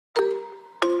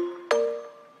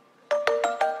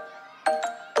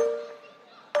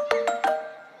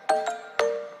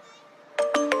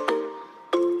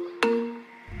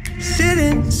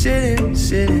sitting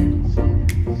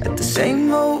at the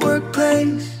same old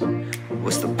workplace.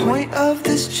 What's the point of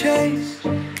this chase?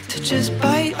 To just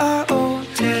bite our old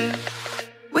tail.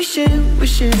 Wishing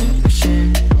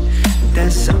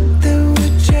that something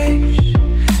would change,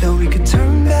 that we could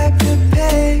turn back the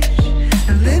page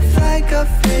and live like our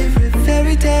favorite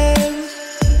fairy tales.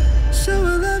 So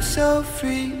a love so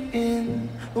free in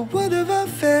a world of our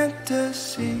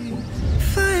fantasies,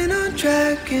 flying on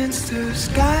dragons through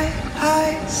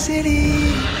sky-high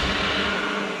cities.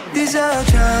 These are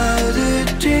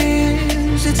childhood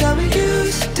dreams, it's how we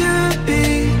used to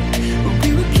be, when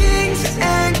we were kings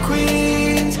and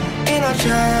queens in our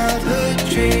childhood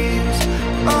dreams.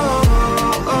 Oh,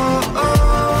 oh, oh,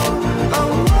 oh,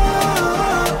 oh,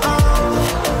 oh, oh,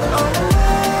 oh,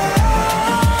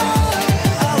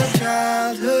 our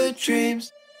childhood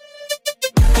dreams.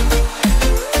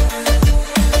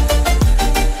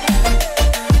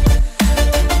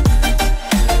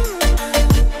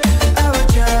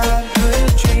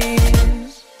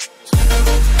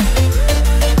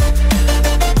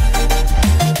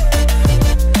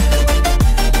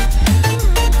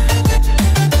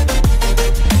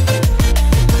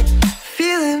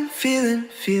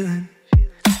 Feeling,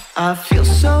 I feel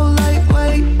so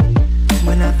lightweight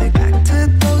when I think back to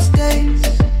those days,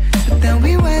 but then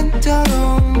we went our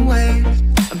own ways.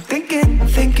 I'm thinking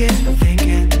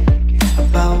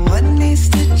about what needs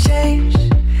to change,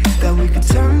 that we could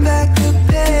turn back the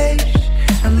page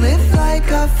and live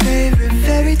like our favorite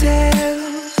fairy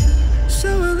tales. So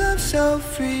a love so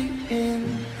free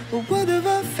in a world of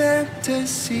our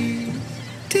fantasies,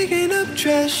 digging up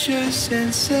treasures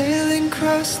and sailing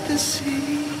across the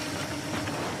sea.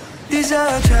 These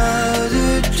are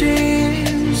childhood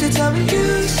dreams, it's how we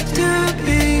used to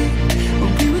be,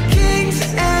 when we were kings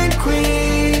and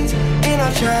queens in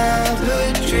our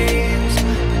childhood dreams.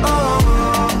 Oh,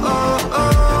 oh, oh,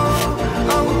 oh,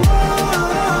 oh,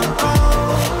 oh, oh,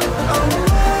 oh,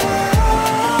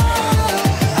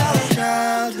 our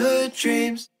childhood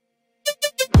dreams.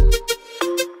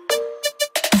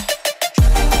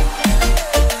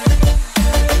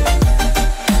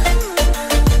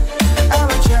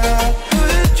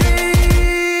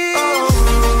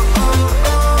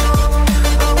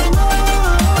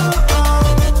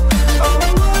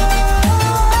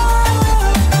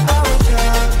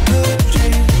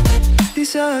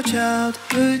 Our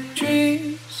childhood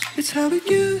dreams, it's how it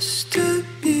used to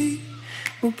be,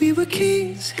 when we were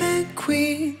kings and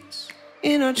queens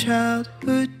in our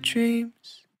childhood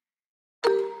dreams.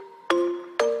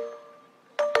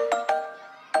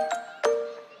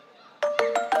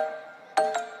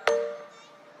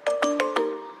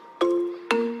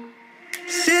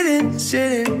 Sitting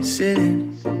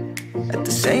at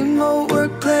the same old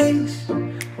workplace.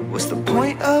 What's the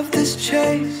point of this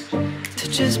chase? To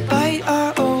just bite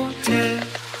our old tail.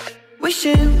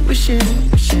 Wishing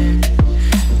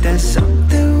that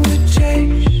something would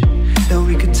change, that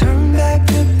we could turn back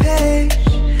the page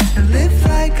and live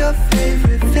like our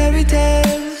favorite fairy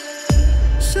tales.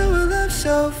 So a love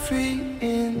so free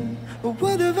in a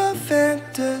world of our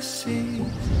fantasies,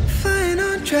 flying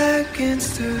on dragons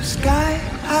through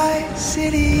sky-high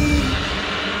cities.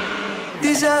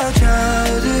 These are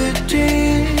childhood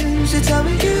dreams, it's how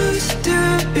we used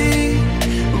to be,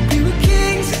 when we were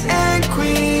kings and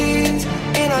queens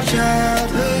in our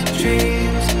childhood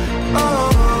dreams. Oh,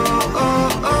 oh,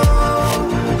 oh,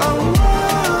 oh, oh,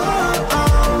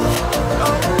 oh,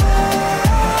 oh,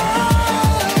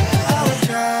 our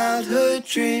childhood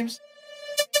dreams.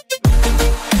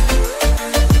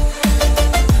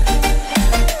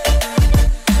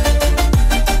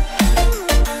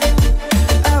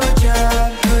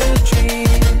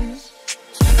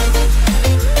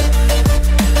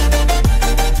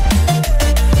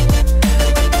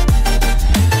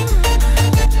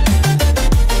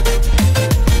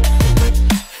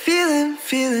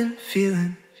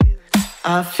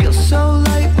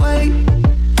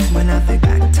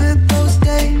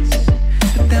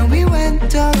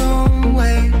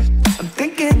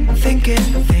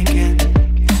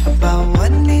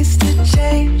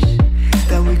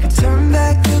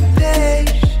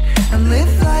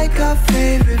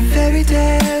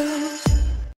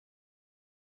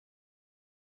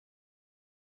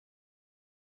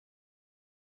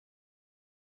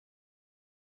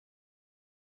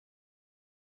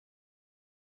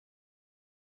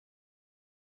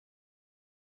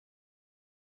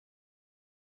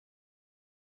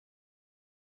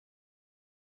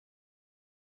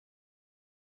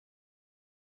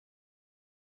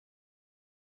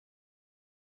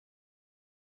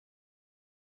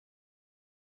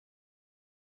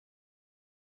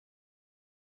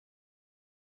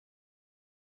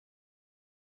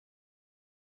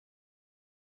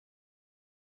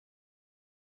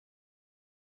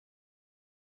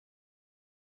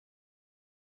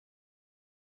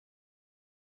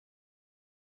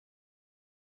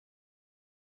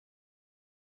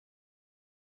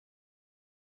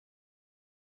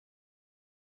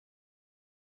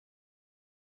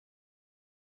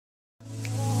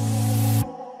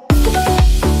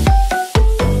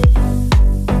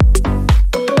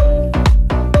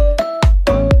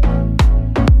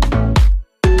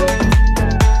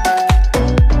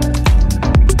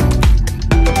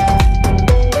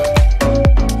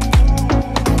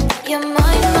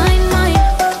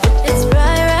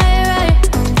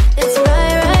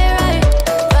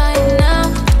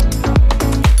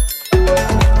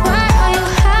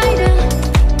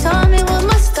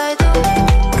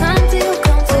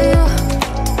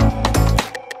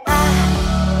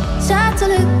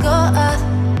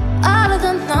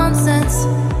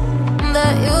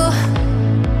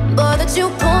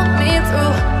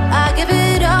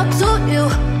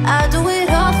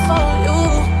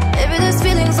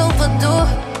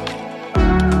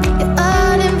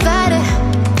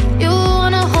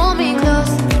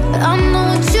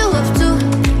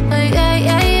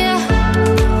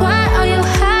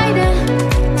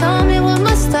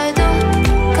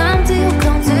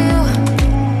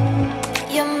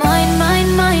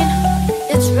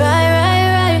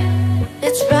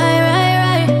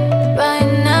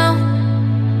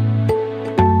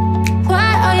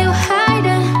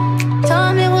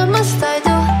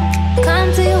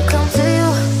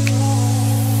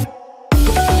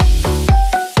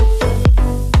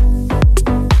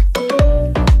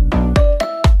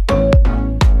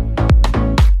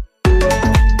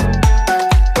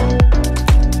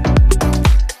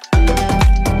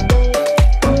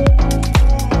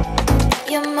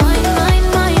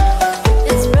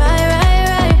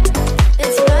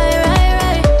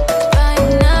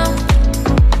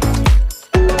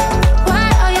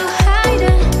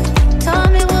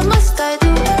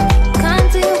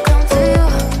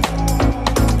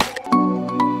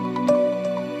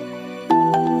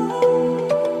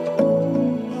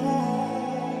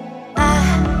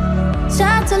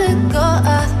 to let go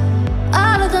of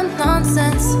all of the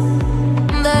nonsense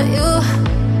that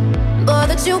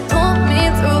you put me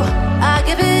through. I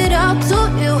give it all to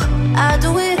you, I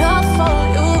do it all for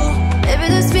you. Baby,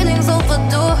 this